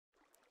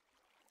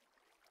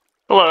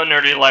Hello,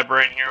 Nerdy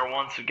Librarian here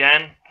once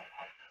again.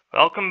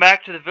 Welcome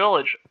back to the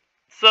village.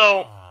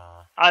 So,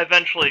 I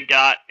eventually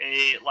got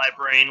a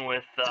librarian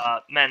with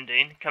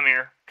mending. Come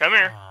here. Come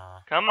here.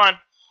 Come on.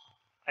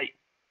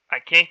 I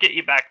can't get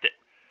you back to...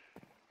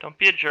 Don't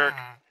be a jerk.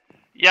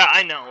 Yeah,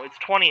 I know. It's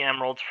 20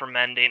 emeralds for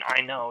mending.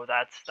 I know.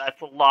 That's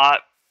a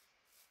lot.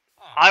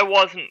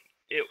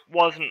 It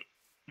wasn't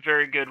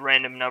very good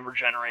random number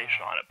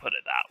generation on it, put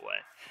it that way.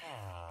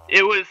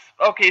 It was...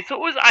 Okay, so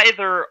it was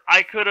either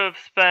I could have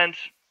spent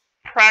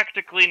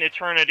practically an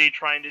eternity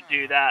trying to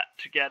do that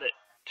to get it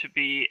to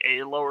be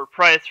a lower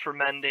price for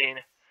mending,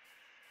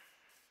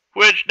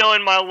 which,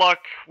 knowing my luck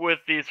with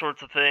these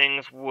sorts of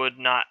things, would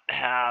not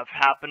have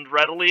happened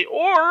readily,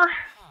 or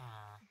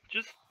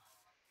just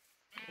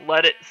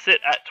let it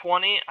sit at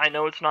 20. I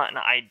know it's not an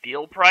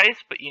ideal price,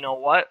 but you know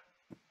what?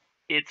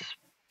 It's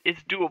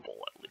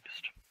doable, at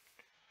least.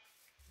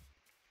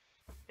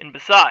 And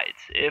besides,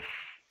 if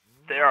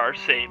there are,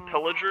 say,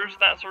 pillagers,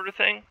 that sort of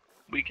thing,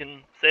 we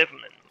can save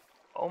them. And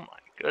oh my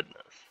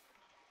goodness.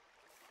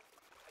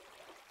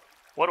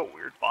 What a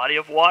weird body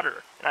of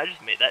water. And I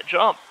just made that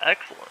jump.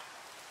 Excellent.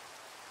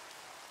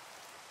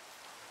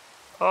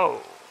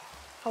 Oh.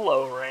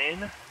 Hello,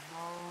 Rain.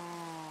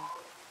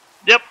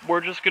 Yep,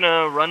 we're just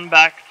gonna run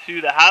back to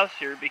the house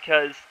here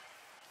because,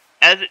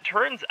 as it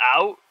turns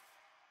out,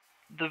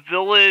 the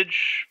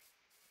village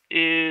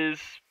is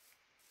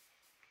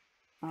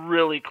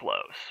really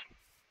close.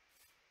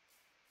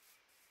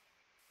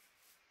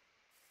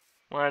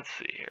 Let's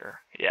see here.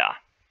 Yeah.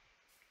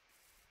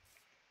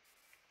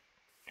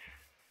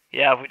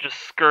 Yeah, if we just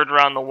skirt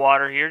around the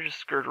water here, just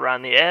skirt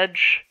around the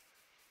edge.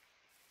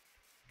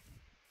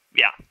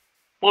 Yeah.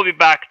 We'll be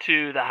back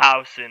to the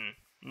house in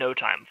no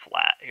time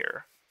flat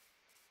here.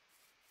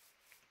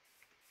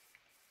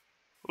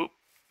 Oop.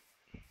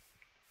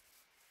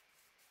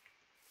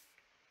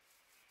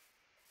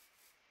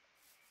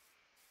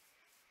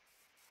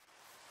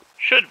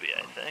 Should be,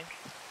 I think.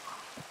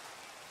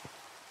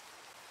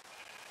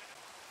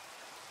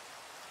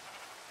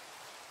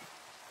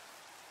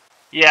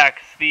 Yeah,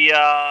 'cause the,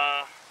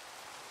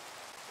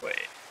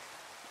 wait.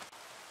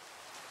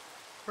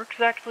 Where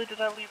exactly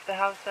did I leave the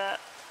house at?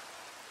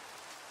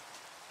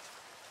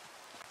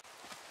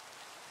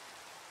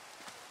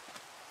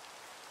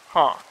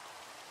 Huh.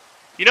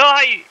 You know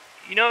how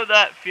you know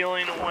that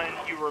feeling when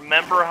you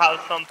remember how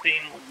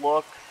something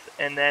looks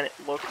and then it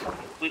looks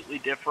completely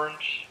different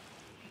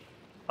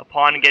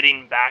upon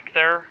getting back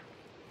there?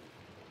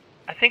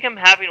 I think I'm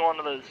having one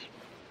of those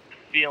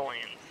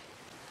feelings.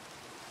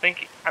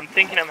 I'm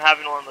thinking I'm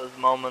having one of those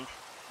moments.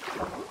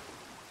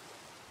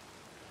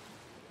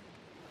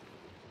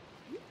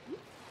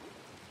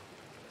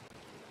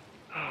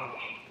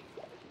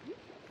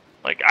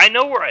 Like I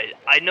know where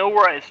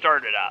I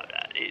started out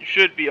at. It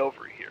should be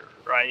over here,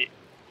 right?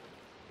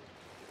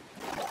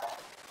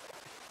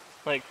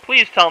 Like,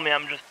 please tell me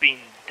I'm just being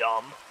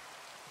dumb.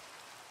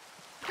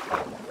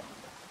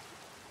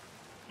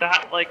 The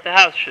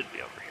house should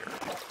be over here.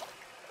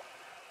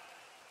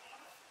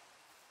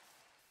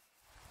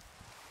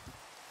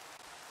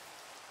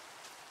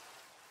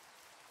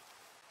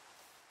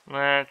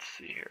 Let's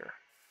see here.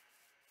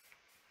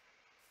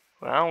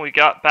 Well, we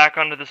got back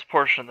onto this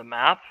portion of the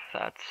map.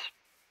 That's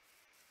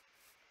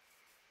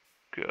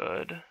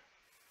good.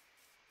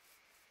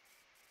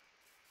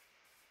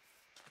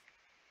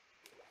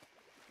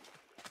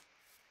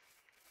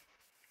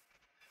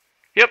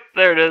 Yep,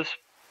 there it is.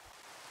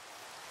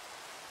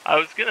 I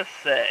was gonna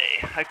say,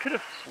 I could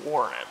have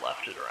sworn I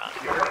left it around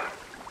here.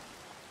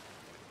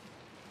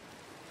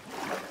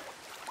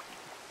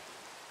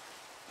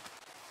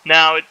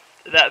 Now,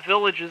 that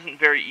village isn't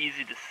very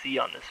easy to see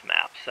on this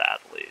map,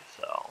 sadly,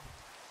 so...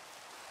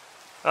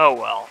 Oh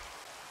well.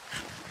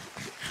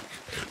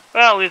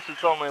 Well, at least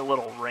it's only a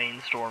little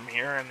rainstorm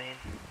here, I mean...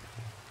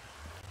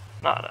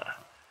 Not a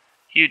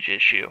huge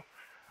issue.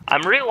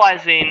 I'm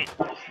realizing,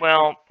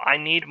 well, I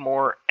need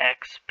more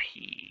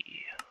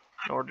XP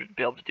in order to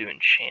be able to do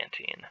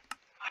enchanting.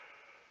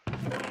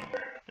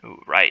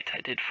 Ooh, right,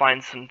 I did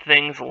find some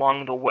things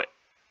along the way.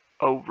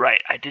 Oh,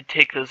 right, I did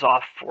take those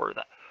off for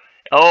that.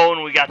 Oh,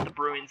 and we got the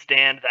brewing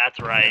stand. That's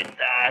right.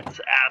 That's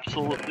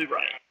absolutely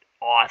right.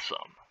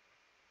 Awesome.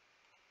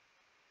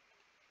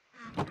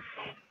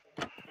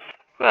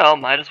 Well,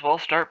 might as well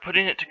start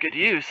putting it to good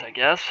use, I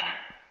guess.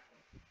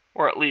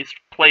 Or at least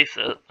place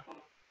it.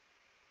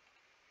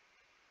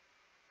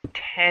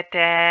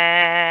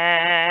 Ta-da!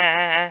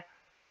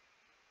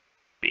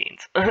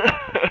 Beans.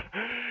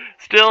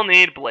 Still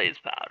need blaze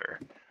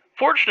powder.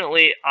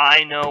 Fortunately,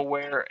 I know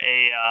where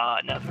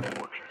a nether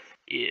fortress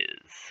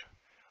is.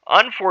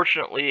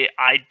 Unfortunately,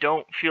 I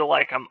don't feel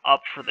like I'm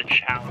up for the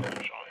challenge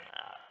on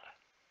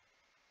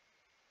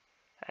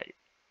that.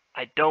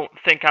 I don't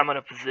think I'm in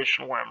a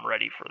position where I'm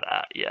ready for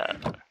that yet.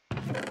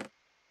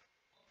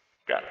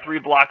 Got 3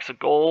 blocks of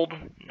gold.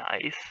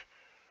 Nice.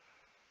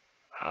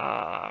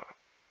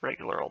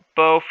 Regular old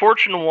bow.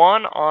 Fortune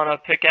 1 on a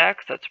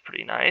pickaxe. That's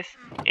pretty nice.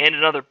 And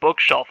another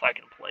bookshelf I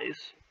can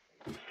place.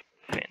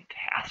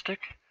 Fantastic.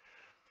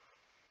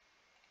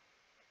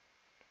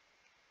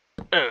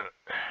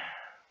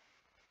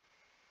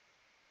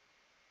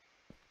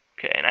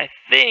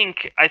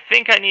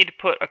 think I need to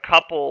put a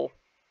couple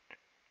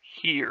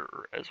here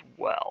as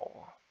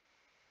well.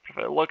 If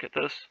I look at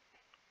this,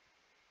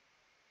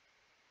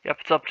 yep,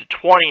 it's up to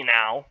 20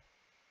 now.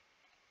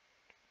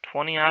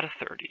 20 out of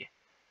 30.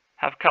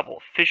 Have a couple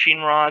of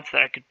fishing rods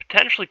that I could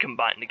potentially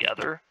combine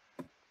together.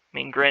 I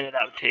mean, granted,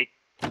 that would take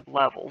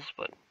levels,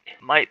 but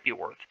it might be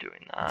worth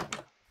doing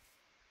that.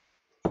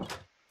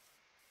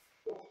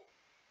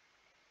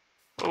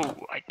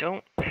 Oh, I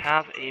don't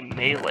have a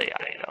melee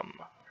item,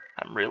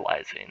 I'm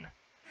realizing.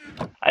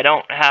 I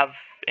don't have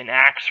an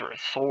axe or a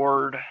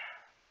sword.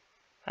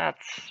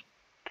 That's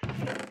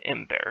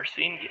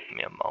embarrassing. Give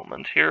me a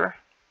moment here.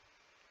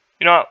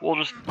 You know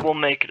what, we'll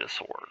make it a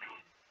sword.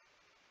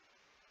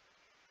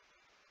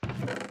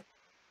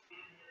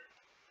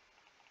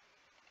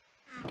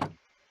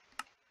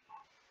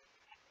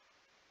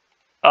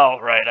 Oh,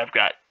 right, I've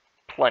got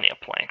plenty of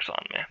planks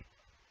on me.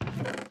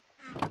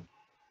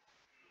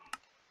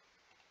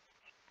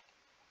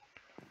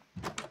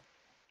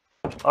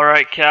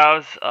 Alright,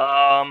 cows,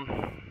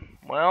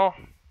 well,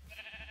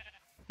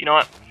 you know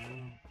what?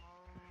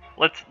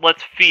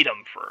 Let's feed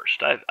them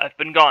first. I've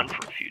been gone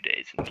for a few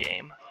days in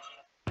game.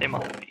 They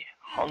must be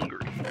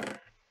hungry.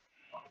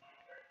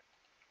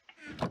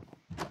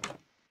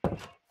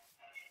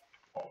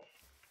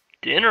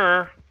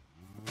 Dinner?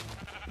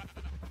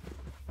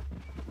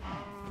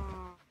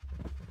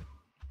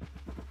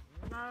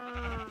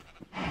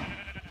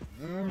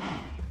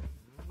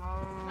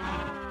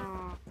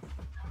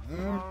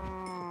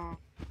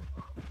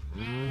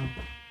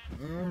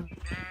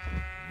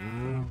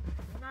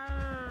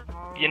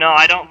 You know,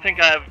 I don't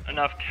think I have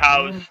enough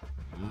cows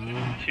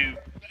to,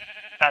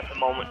 at the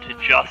moment, to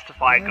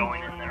justify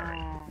going in there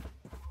and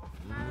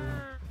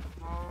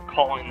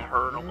calling the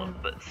herd a little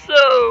bit.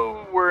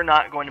 So, we're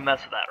not going to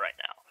mess with that right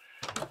now.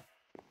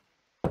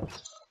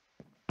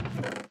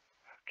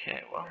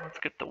 Okay, well, let's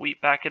get the wheat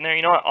back in there.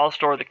 You know what? I'll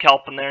store the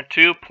kelp in there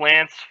too.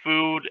 Plants,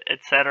 food,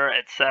 etc.,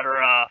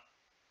 etc.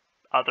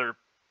 Other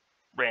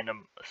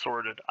random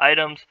assorted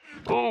items.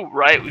 Oh,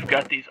 right, we've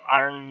got these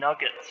iron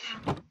nuggets.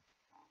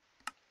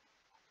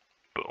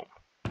 Boom.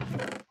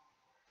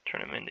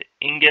 Turn them into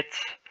ingots.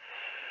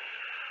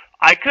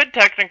 I could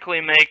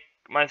technically make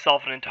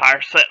myself an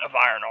entire set of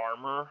iron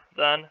armor,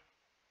 then.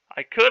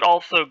 I could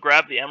also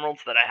grab the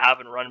emeralds that I have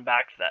and run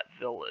back to that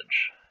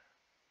village.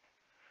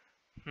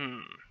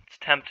 It's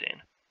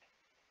tempting.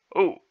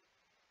 Oh,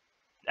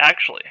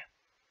 actually,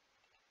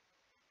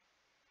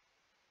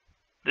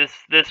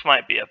 this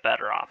might be a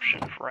better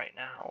option for right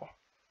now.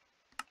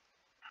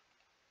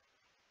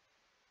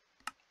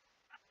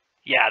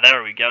 Yeah,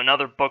 there we go.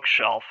 Another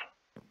bookshelf.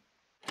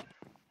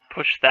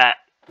 Push that.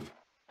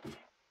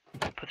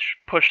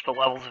 Push the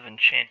levels of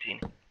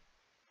enchanting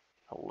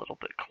a little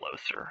bit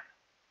closer.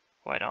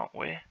 Why don't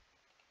we?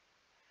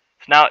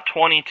 It's now at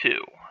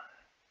 22.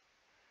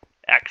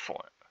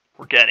 Excellent.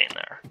 We're getting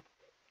there.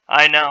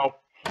 I know.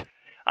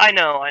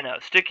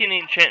 Sticking the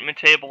enchantment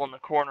table in the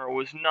corner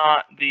was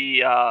not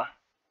the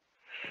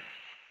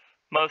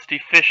most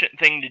efficient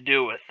thing to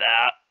do with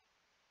that.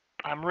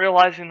 I'm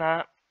realizing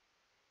that.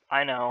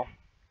 I know.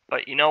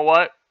 But you know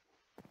what?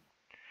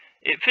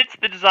 It fits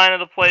the design of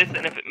the place,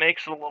 and if it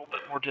makes it a little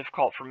bit more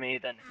difficult for me,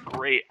 then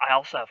great. I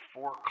also have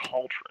 4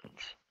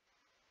 cauldrons.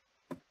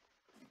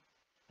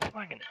 What am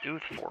I going to do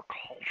with 4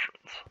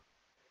 cauldrons?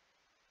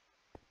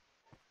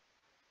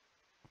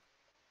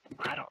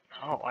 I don't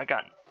know. I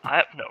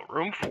have no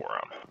room for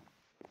them.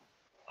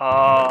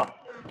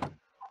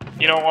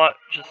 You know what?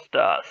 Just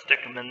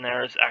stick them in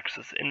there as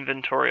excess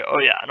inventory. Oh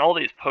yeah, and all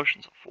these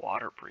potions of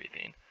water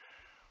breathing.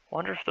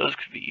 Wonder if those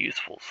could be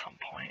useful at some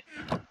point.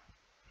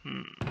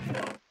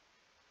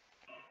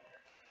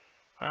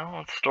 Well,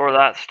 let's store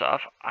that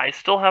stuff. I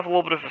still have a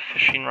little bit of a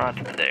fishing rod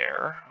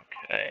there.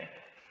 Okay.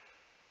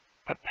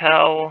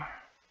 Papel,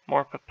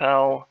 more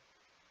papel,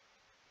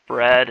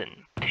 bread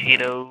and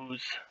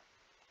potatoes.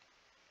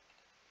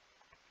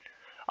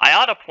 I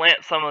ought to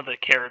plant some of the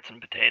carrots and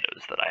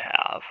potatoes that I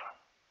have.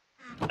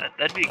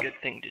 That'd be a good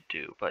thing to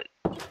do, but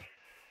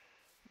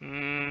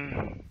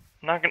I'm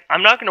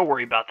not gonna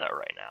worry about that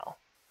right now.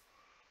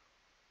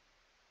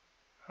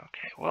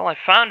 Okay, well, I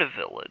found a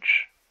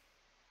village.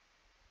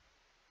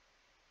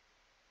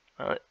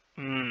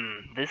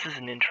 This is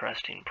an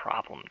interesting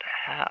problem to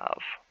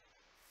have.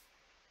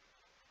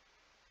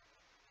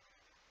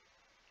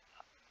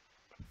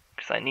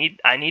 Because I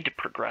need to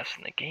progress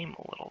in the game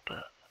a little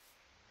bit.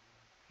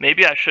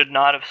 Maybe I should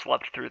not have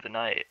slept through the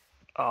night.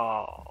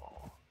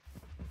 Oh!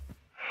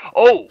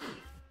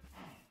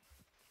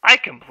 I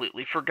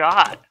completely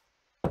forgot.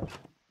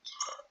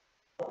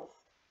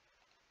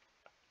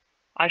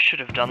 I should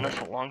have done this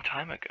a long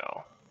time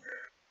ago.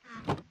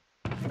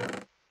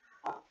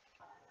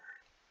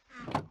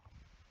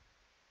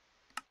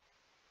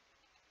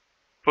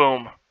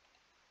 Boom.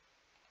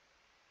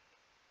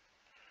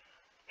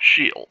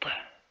 Shield.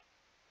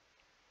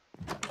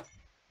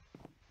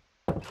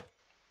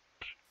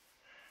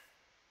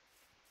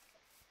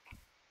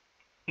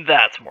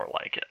 That's more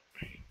like it.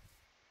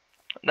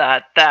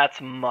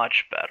 That's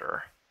much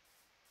better.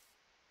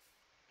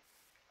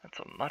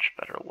 That's a much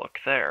better look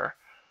there.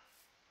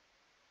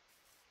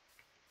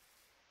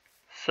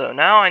 So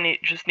now I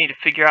just need to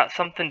figure out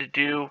something to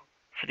do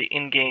for the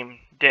in-game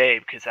day,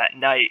 because at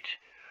night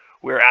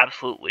we're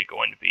absolutely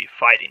going to be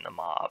fighting the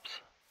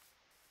mobs.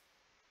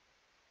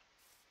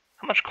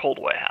 How much coal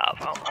do I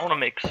have? I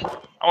want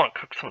to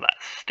cook some of that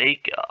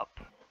steak up.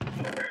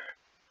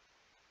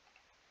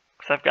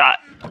 Cause I've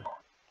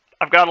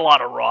got a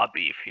lot of raw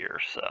beef here,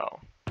 so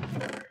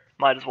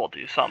might as well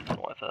do something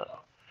with it.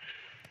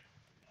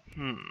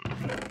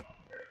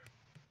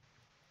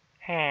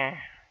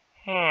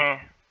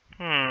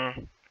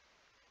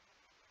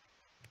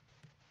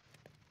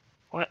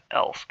 What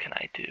else can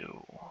I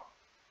do?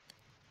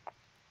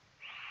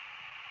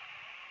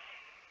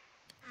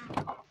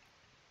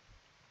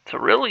 It's a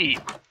really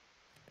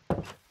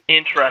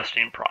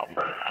interesting problem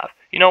to have.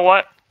 You know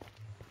what?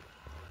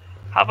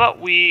 How about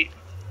we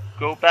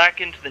go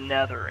back into the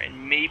Nether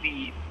and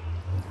maybe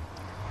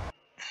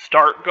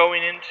start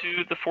going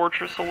into the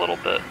fortress a little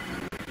bit?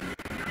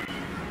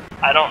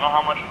 I don't know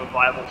how much of a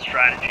viable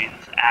strategy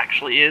this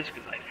actually is,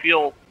 because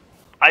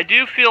I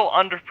do feel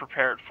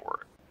underprepared for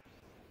it.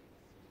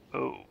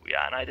 Oh,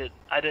 yeah, and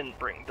I didn't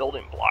bring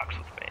building blocks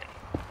with me.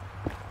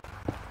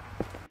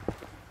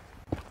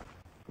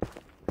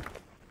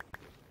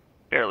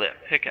 Barely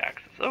have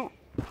pickaxes. Oh,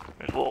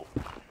 there's a little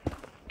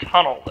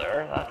tunnel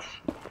there. That's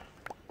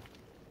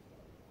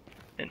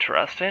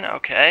interesting.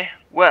 Okay.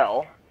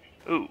 Well,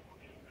 ooh.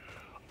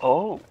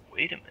 Oh,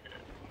 wait a minute.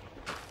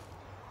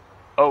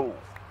 Oh,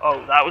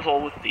 that was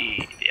all with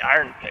the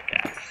iron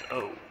pickaxe.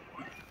 Oh.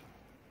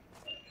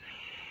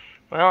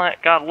 Well, I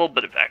got a little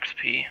bit of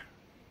XP.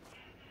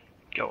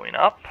 Going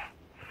up.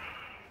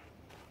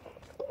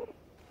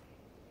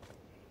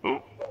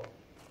 Ooh.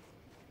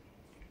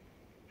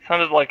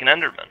 Sounded like an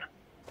Enderman.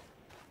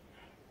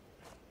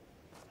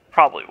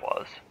 Probably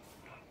was.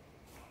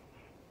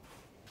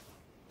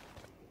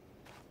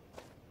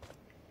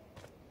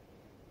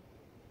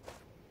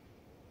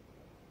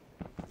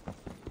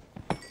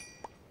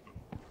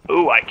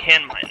 Ooh, I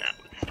can mine that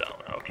with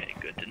stone. Okay,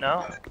 good to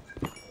know.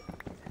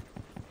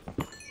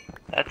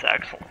 That's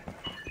excellent.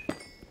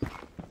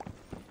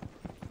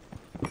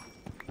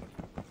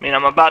 I mean,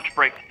 I'm about to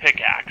break the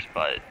pickaxe,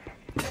 but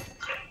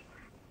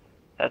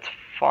that's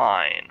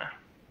fine.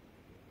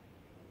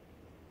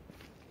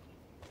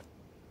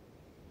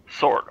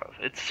 Sort of.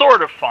 It's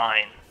sort of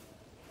fine.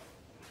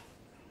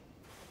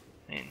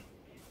 I mean,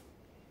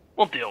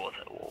 we'll deal with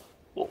it.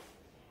 We'll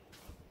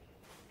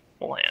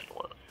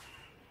handle it.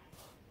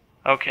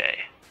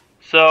 Okay.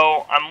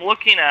 So, I'm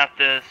looking at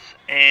this,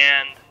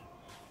 and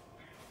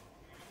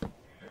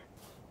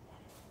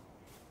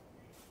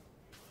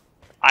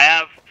I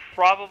have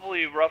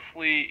probably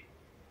roughly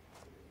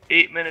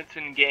 8 minutes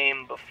in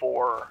game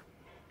before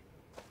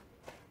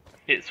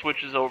it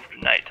switches over to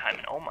nighttime,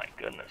 and oh my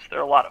goodness, there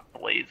are a lot of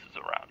blazes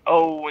around.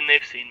 Oh, and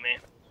they've seen me.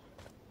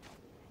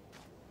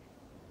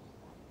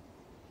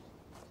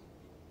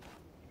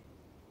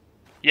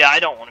 Yeah, I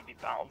don't want to be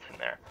bouncing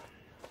there.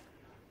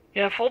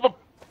 Yeah, full the...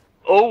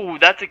 Oh,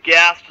 that's a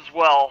ghast as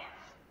well.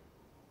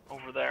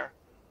 Over there.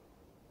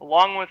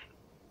 Along with...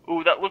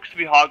 Ooh, that looks to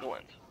be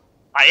Hoglins.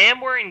 I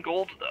am wearing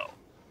gold, though.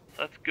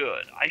 So that's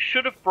good. I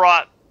should have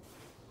brought...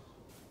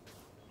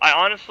 I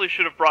honestly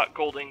should have brought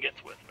gold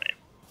ingots with me.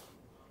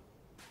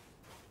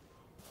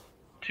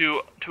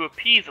 To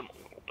appease them a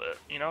little bit,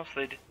 you know,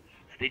 so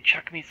they'd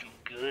chuck me some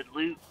good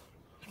loot,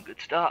 some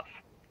good stuff.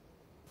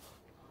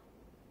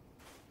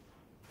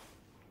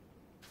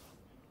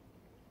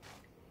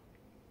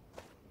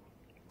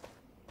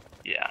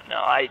 Yeah, no,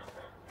 I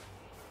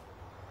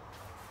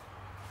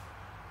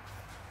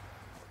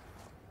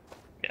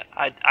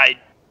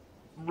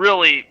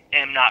really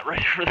am not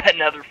ready for that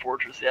Nether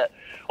fortress yet.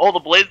 All the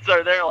blazes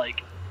are there,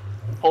 like,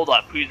 hold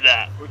up, who's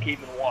that? We're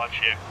keeping watch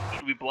here.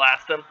 Should we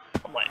blast them?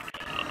 I'm like,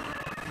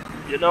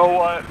 you know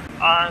what?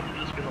 I'm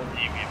just gonna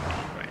leave you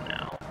right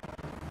now.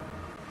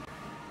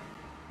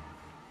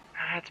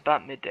 It's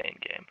about midday in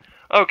game.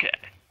 Okay.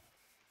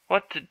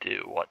 What to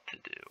do?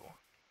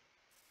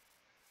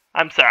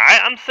 I'm sorry,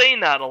 I'm saying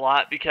that a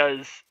lot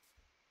because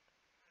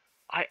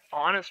I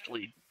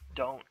honestly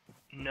don't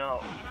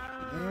know.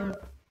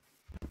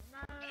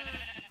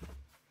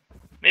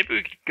 Maybe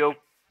we could go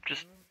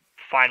just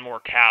find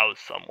more cows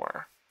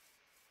somewhere.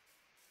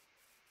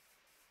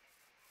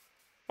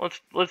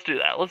 Let's do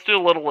that. Let's do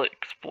a little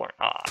exploring.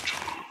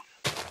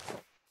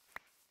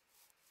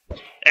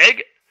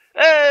 Egg?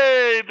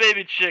 Hey,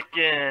 baby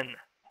chicken!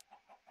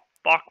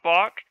 Bok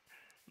bok?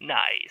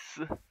 Nice.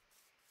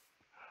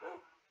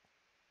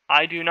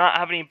 I do not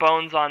have any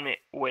bones on me.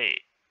 Wait.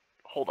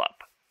 Hold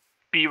up.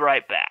 Be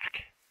right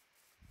back.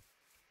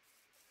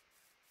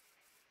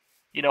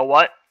 You know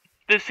what?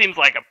 This seems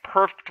like a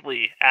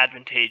perfectly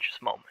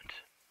advantageous moment.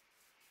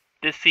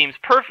 This seems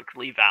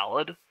perfectly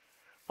valid.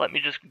 Let me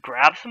just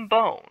grab some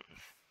bones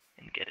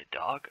and get a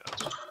doggo.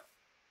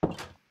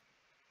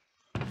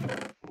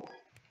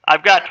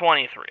 I've got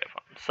 23 of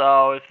them,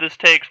 so if this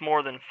takes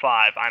more than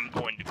 5, I'm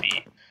going to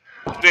be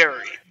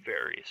very,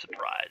 very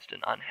surprised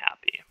and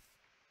unhappy.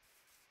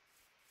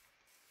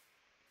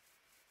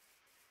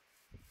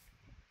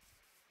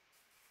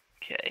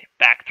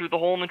 back through the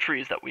hole in the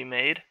trees that we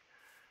made.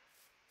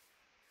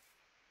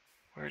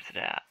 Where's it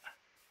at?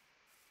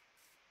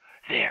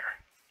 There.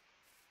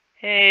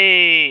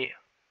 Hey.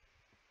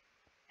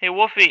 Hey,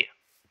 Woofy.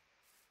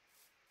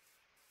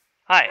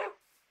 Hi.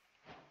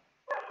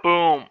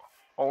 Boom.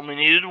 Only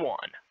needed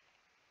one.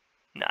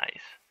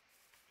 Nice.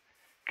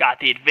 Got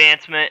the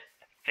advancement.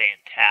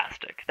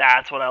 Fantastic.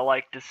 That's what I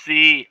like to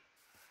see.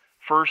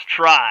 First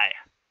try.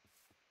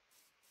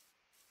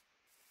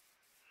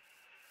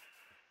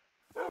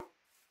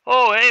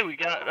 Oh, hey, we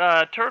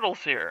got turtles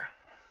here.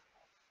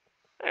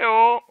 Hey,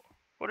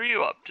 what are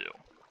you up to?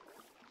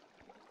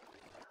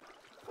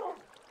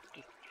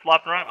 Just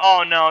flopping around?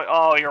 Oh, no.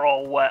 Oh, you're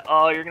all wet.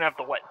 Oh, you're going to have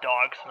the wet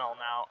dog smell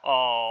now.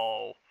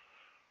 Oh.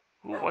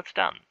 Ooh, what's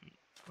down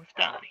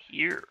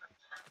here?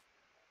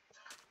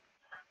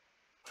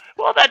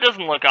 Well, that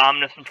doesn't look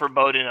ominous and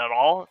foreboding at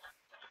all.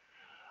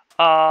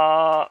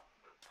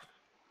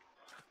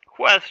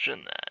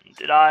 Question then.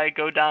 Did I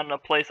go down in a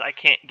place I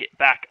can't get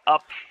back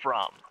up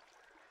from?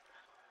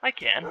 I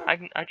can.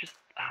 I just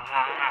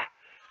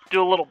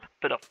do a little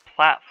bit of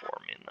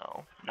platforming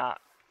though.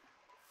 Not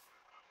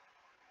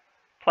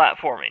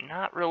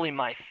really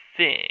my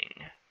thing.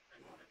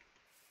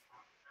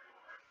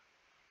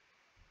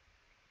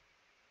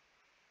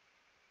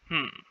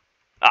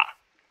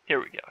 Here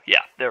we go.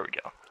 Yeah, there we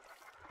go.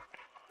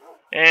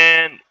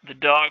 And the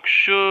dog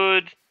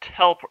should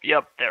teleport.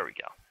 Yep, there we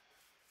go.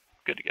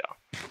 Good to go.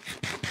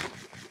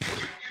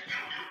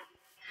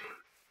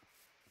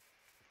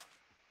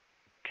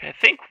 Okay,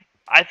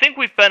 I think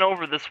we've been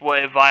over this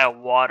way via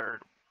water.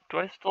 Do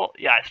I still?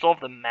 Yeah, I still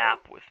have the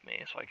map with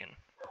me, so I can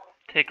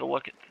take a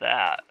look at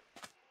that.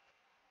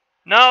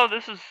 No,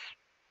 this is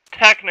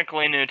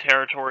technically new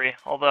territory,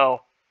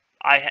 although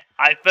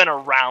I've been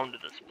around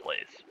this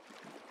place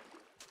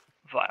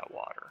via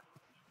water.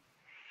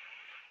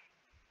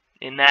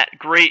 In that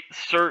great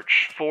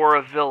search for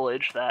a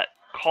village that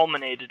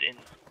culminated in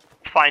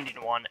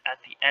finding one at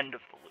the end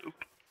of the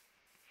loop.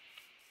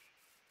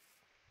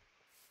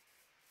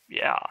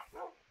 Yeah.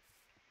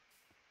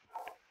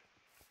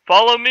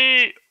 Follow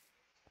me!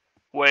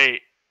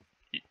 Wait.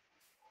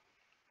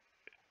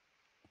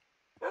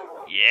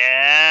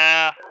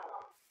 Yeah.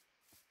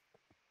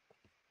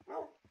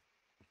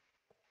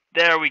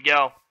 There we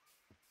go.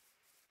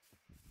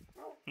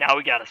 Now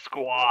we got a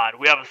squad.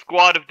 We have a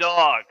squad of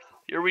dogs.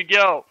 Here we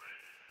go.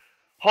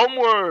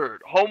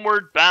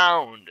 Homeward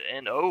bound.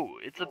 And oh,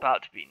 it's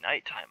about to be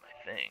nighttime,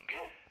 I think.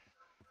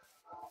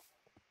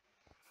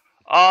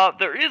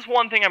 There is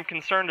one thing I'm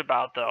concerned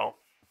about, though.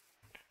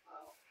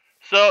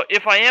 So,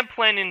 if I am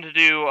planning to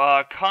do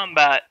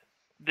combat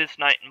this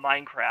night in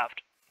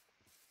Minecraft,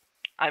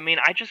 I mean,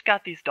 I just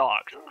got these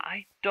dogs.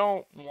 I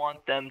don't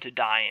want them to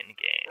die in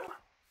game.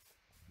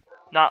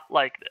 Not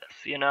like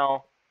this, you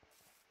know?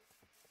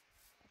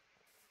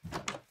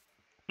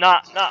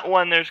 Not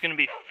when there's gonna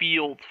be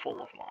fields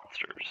full of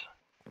monsters.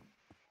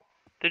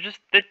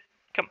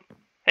 Come,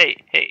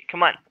 hey,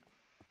 come on.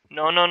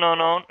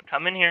 No,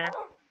 come in here.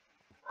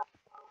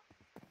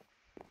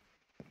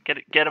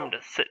 Get him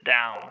to sit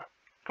down.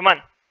 Come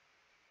on.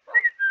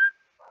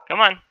 Come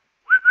on.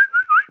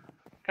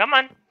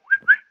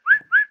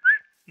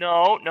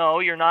 No,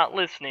 you're not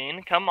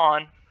listening. Come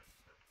on.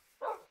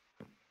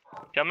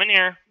 Come in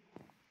here.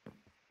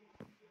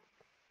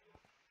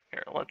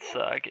 Here, let's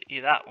get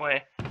you that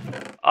way.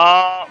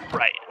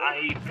 Right.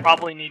 I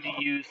probably need to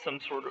use some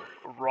sort of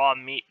raw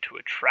meat to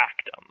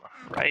attract them,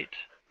 right?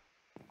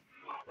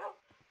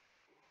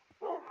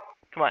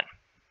 Come on.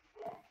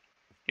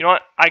 You know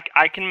what?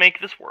 I can make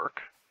this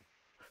work.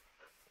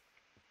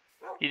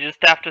 You just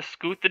have to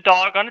scoot the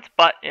dog on its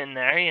butt in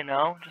there, you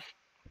know? Just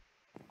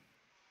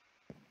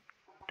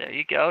there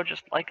you go,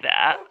 just like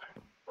that.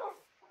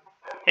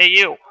 Hey,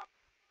 you.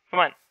 Come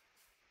on.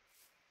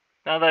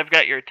 Now that I've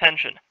got your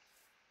attention,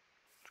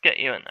 let's get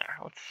you in there.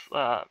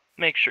 Let's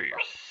make sure you're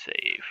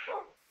safe.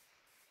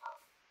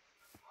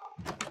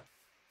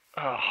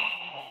 Oh,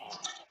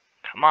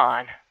 come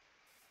on.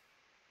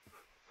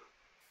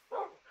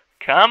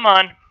 Come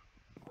on.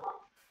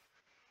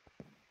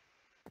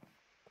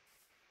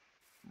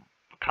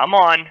 Come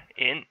on.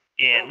 In.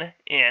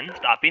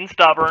 Stop being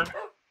stubborn.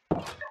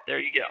 There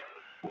you go.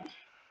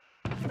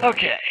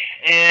 Okay,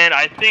 and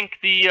I think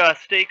the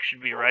steak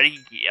should be ready.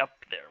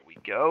 Yep, there we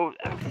go.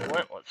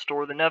 Excellent. Let's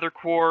store the nether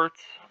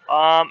quartz.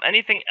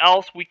 Anything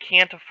else we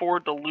can't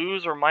afford to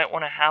lose or might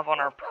want to have on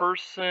our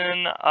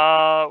person?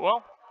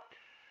 Well,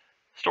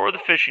 store the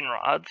fishing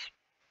rods.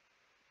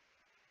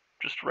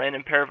 Just a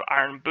random pair of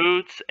iron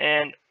boots,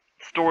 and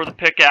store the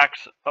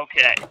pickaxe.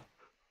 Okay.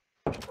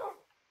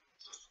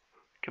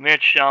 Come here,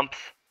 chumps.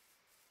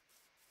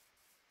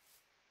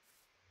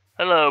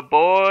 Hello,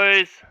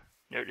 boys.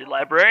 Nerdy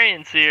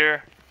Librarian's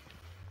here.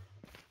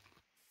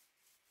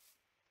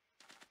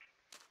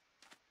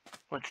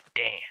 Let's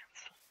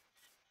dance.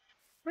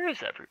 Where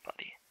is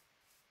everybody?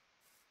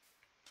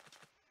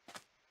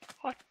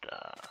 What the?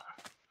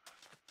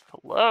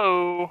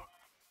 Hello?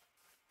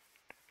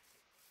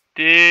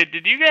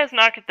 Did you guys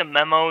not get the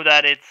memo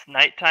that it's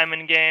nighttime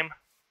in game?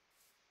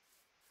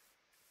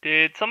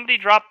 Did somebody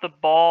drop the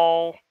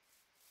ball?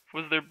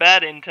 Was there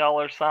bad intel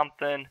or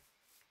something?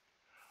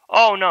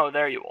 Oh no,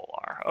 there you all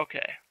are.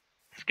 Okay.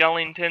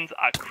 Skellington's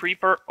a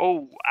creeper.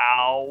 Oh,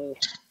 ow.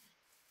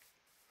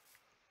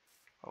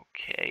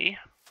 Okay.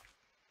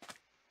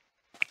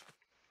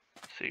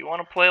 So you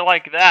want to play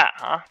like that,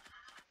 huh?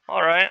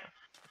 Alright.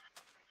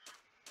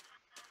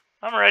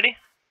 I'm ready.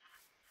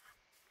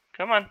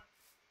 Come on.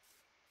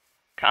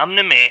 Come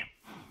to me.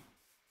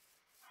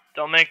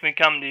 Don't make me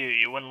come to you.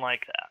 You wouldn't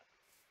like that.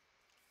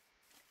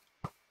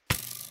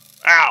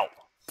 Ow!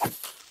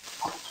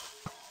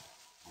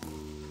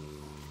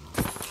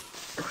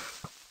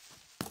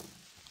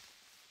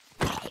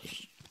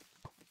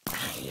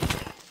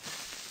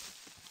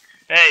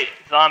 Hey,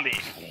 zombie.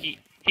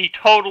 He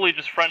totally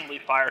just friendly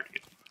fired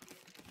you.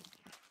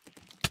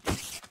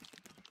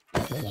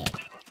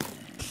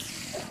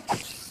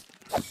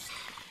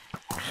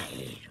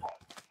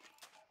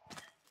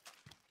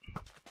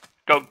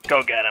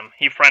 Go get him.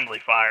 He friendly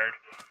fired.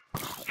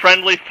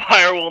 Friendly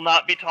fire will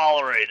not be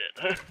tolerated.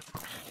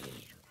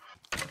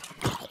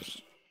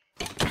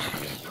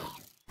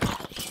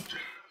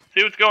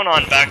 See what's going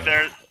on back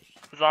there,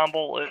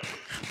 Zomble?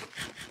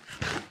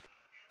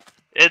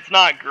 It's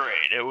not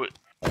great. It would.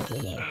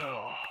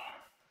 Oh.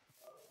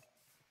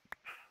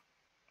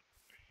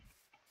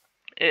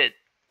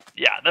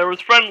 Yeah, there was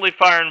friendly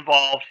fire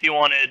involved. He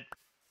wanted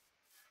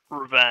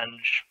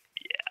revenge.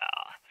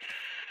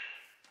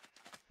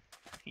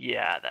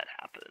 Yeah, that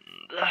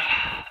happened.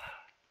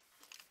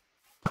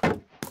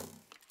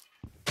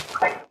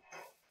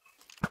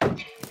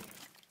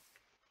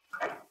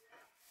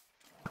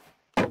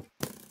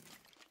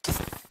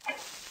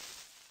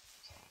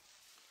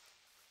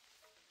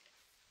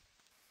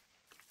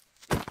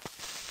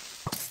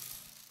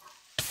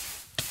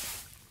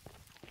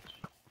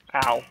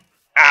 Ow.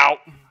 Ow.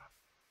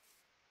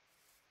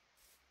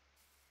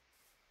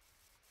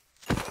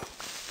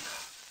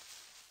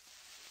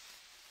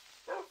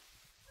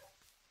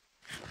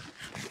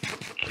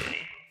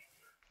 Okay.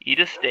 Eat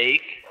a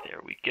steak.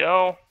 There we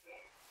go.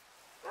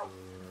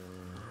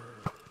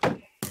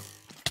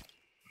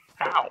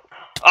 Ow.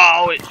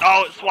 Oh, it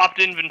swapped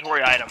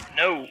inventory item.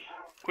 No.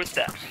 Quit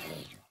that.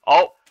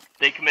 Oh,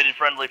 they committed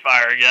friendly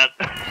fire again.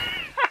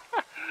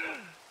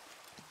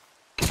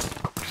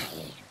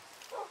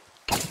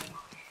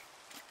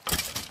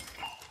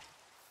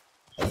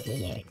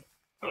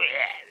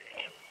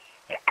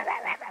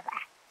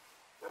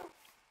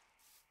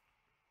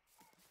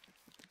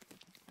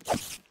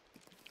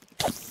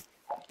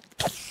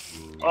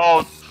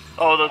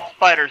 Oh, those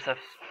spiders have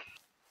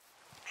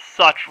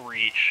such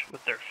reach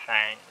with their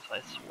fangs, I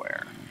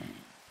swear.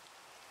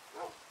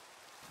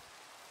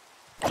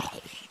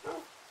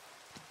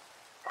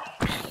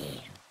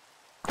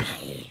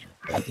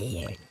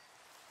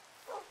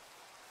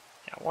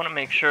 Yeah, I want to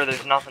make sure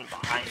there's nothing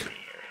behind me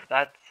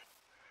here.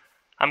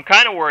 I'm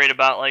kind of worried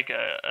about, like,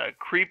 a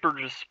creeper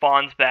just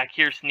spawns back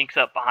here, sneaks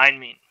up behind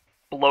me,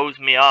 blows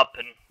me up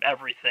and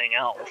everything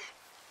else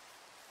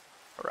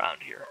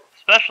around here.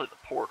 Especially the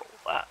portal.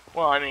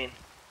 Well, I mean,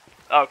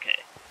 okay.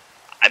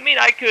 I mean,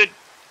 I could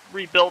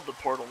rebuild the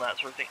portal and that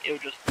sort of thing. It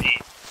would just be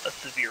a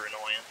severe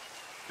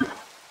annoyance.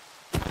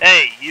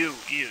 Hey, you,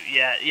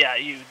 yeah,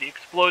 you. The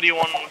explodey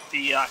one with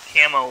the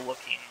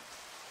camo-looking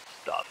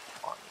stuff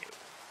on you.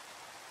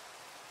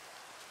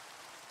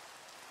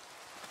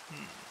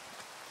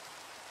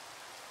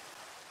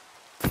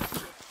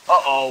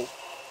 Uh-oh.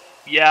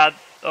 Yeah,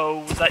 oh,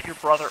 was that your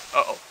brother?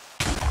 Uh-oh.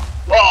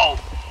 Whoa!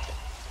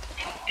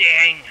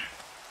 Dang!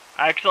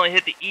 I accidentally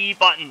hit the E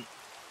button.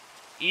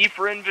 E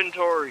for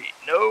inventory.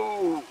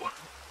 No!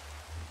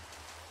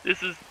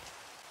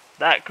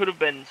 That could have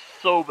been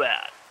so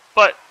bad.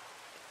 But,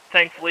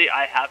 thankfully,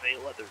 I have a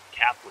leather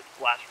cap with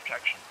blast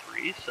protection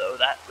 3, so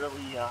that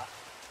really,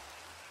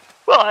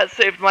 well, has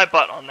saved my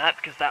butt on that,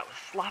 because that was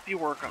sloppy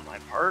work on my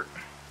part.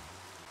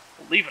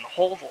 Leaving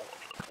holes all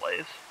over the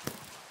place.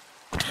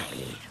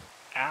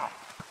 Ow.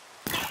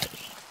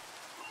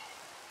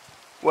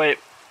 Wait,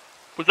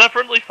 was that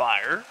friendly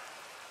fire?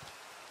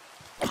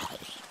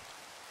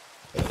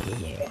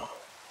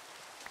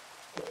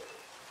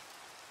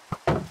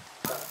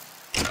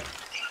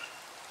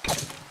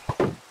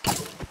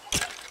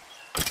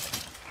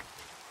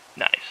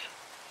 Nice.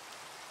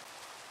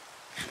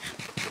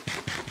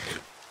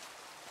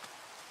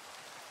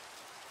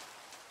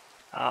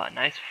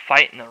 Nice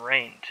fight in the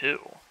rain, too.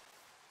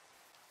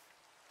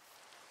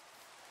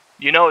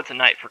 You know it's a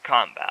night for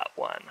combat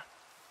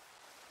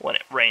when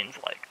it rains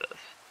like this.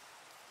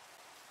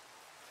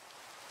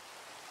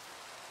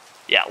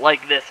 Yeah,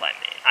 like this, I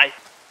mean.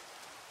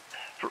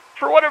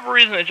 For whatever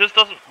reason, it just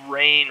doesn't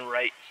rain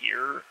right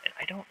here, and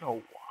I don't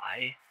know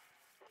why.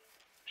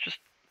 It's just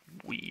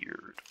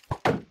weird.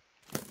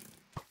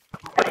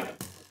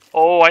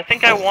 Oh, I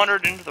think I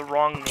wandered into the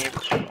wrong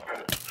neighborhood.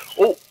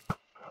 Oh!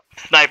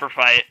 Sniper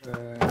fight.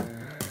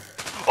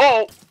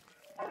 Oh!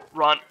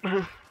 Run.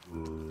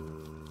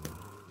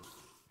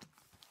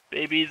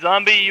 Baby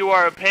zombie, you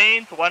are a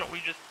pain, so why don't we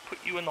just put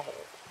you in the hole?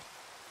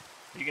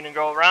 Are you gonna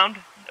go around?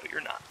 No,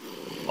 you're not.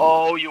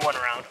 Oh, you went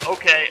around.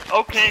 Okay,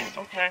 okay,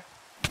 okay.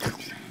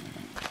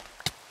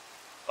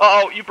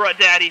 Uh-oh, you brought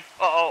Daddy.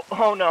 Uh-oh,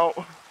 oh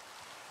no.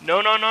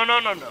 No, no, no, no,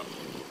 no, no.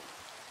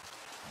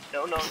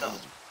 No, no, no.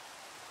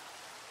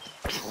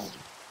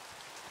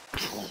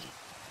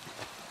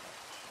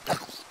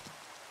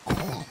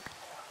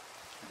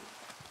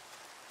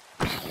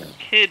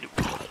 Kid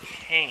with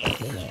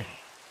cane.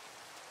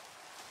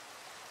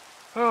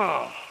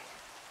 Oh.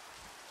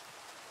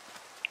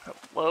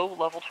 Hello,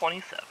 level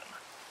 27.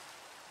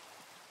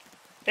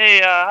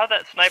 Hey, how'd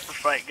that sniper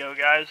fight go,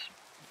 guys?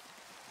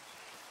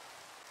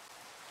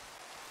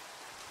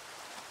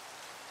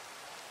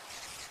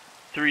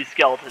 Three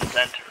skeletons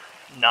enter.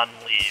 None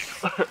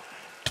leave.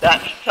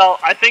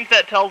 I think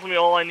that tells me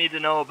all I need to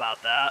know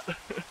about that.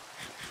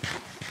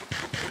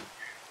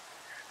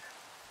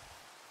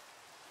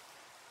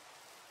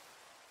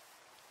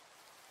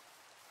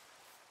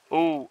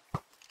 Ooh.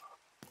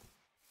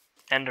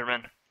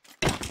 Enderman.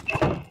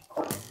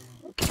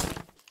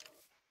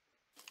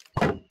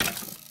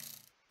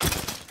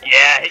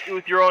 Yeah, hit you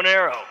with your own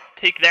arrow.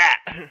 Take that.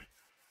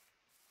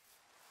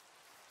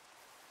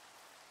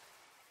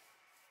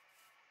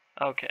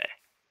 Okay.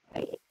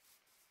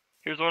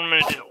 Here's what I'm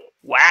gonna do.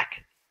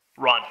 Whack.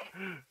 Run.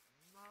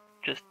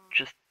 Just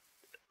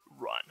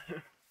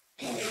run.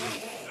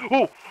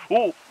 Ooh,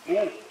 ooh,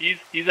 ooh.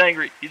 He's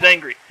angry. He's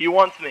angry. He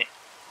wants me.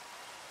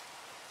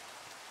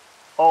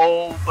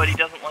 Oh, but he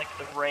doesn't like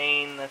the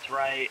rain. That's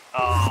right.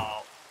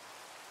 Oh.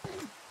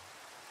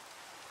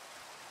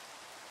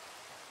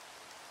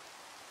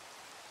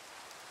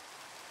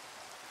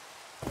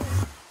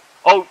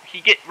 Oh, he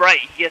gets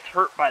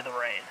hurt by the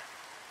rain.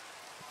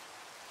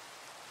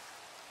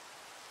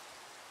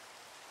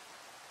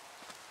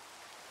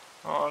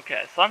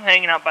 Okay, so I'm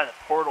hanging out by the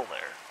portal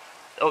there.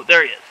 Oh,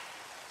 there he is.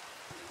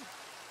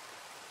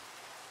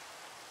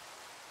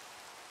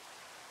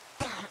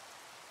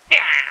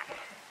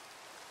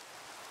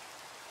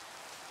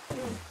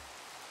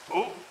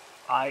 Ooh,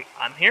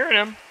 I'm hearing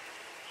him.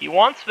 He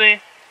wants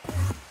me.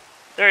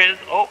 There he is.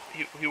 Oh,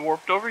 he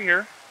warped over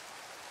here.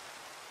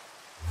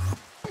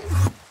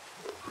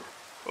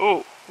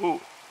 Ooh,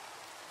 ooh.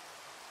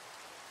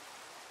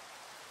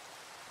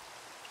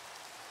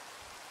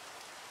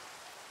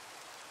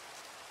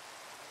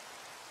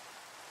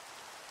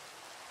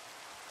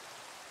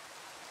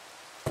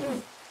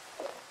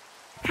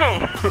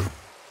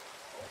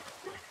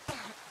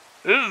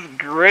 This is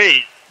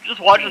great. Just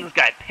watching this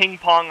guy ping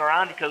pong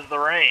around because of the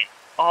rain.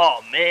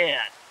 Oh man.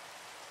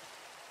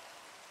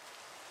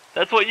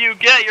 That's what you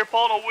get. You're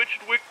pulling a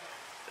Wicked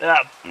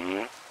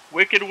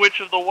Witch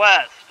of the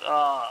West.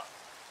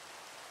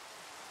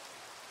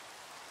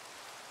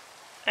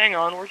 Hang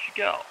on, where'd you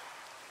go?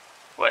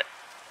 What?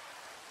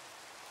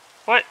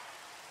 What?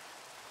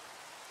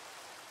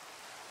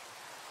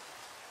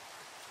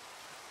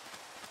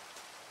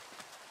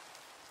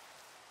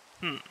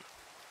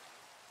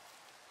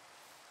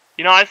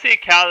 You know, I see a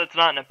cow that's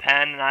not in a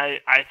pen, and I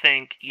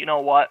think, you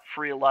know what,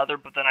 free leather,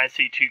 but then I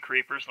see two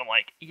creepers, and I'm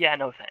like, yeah,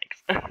 no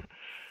thanks.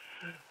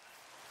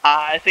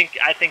 I think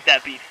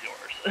that beef's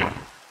yours.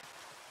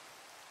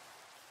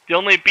 The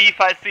only beef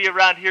I see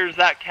around here is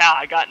that cow.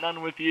 I got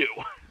none with you.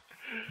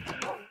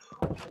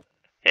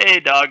 Hey,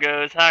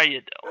 doggos, how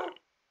you doing?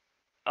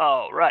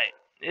 Oh, right.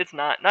 It's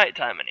not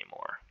nighttime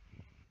anymore.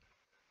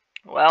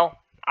 Well,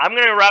 I'm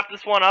going to wrap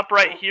this one up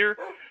right here.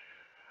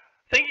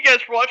 Thank you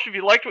guys for watching. If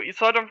you liked what you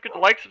saw, don't forget to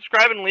like,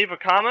 subscribe, and leave a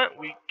comment.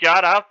 We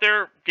got out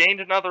there, gained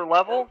another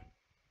level,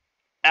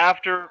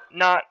 after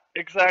not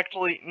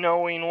exactly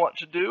knowing what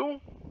to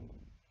do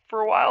for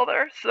a while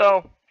there.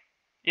 So,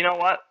 you know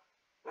what?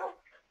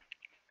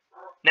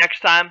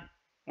 Next time,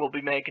 we'll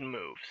be making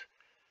moves.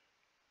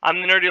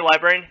 I'm the Nerdy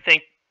Librarian.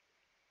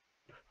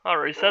 I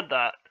already said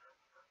that.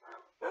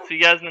 See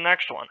you guys in the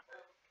next one.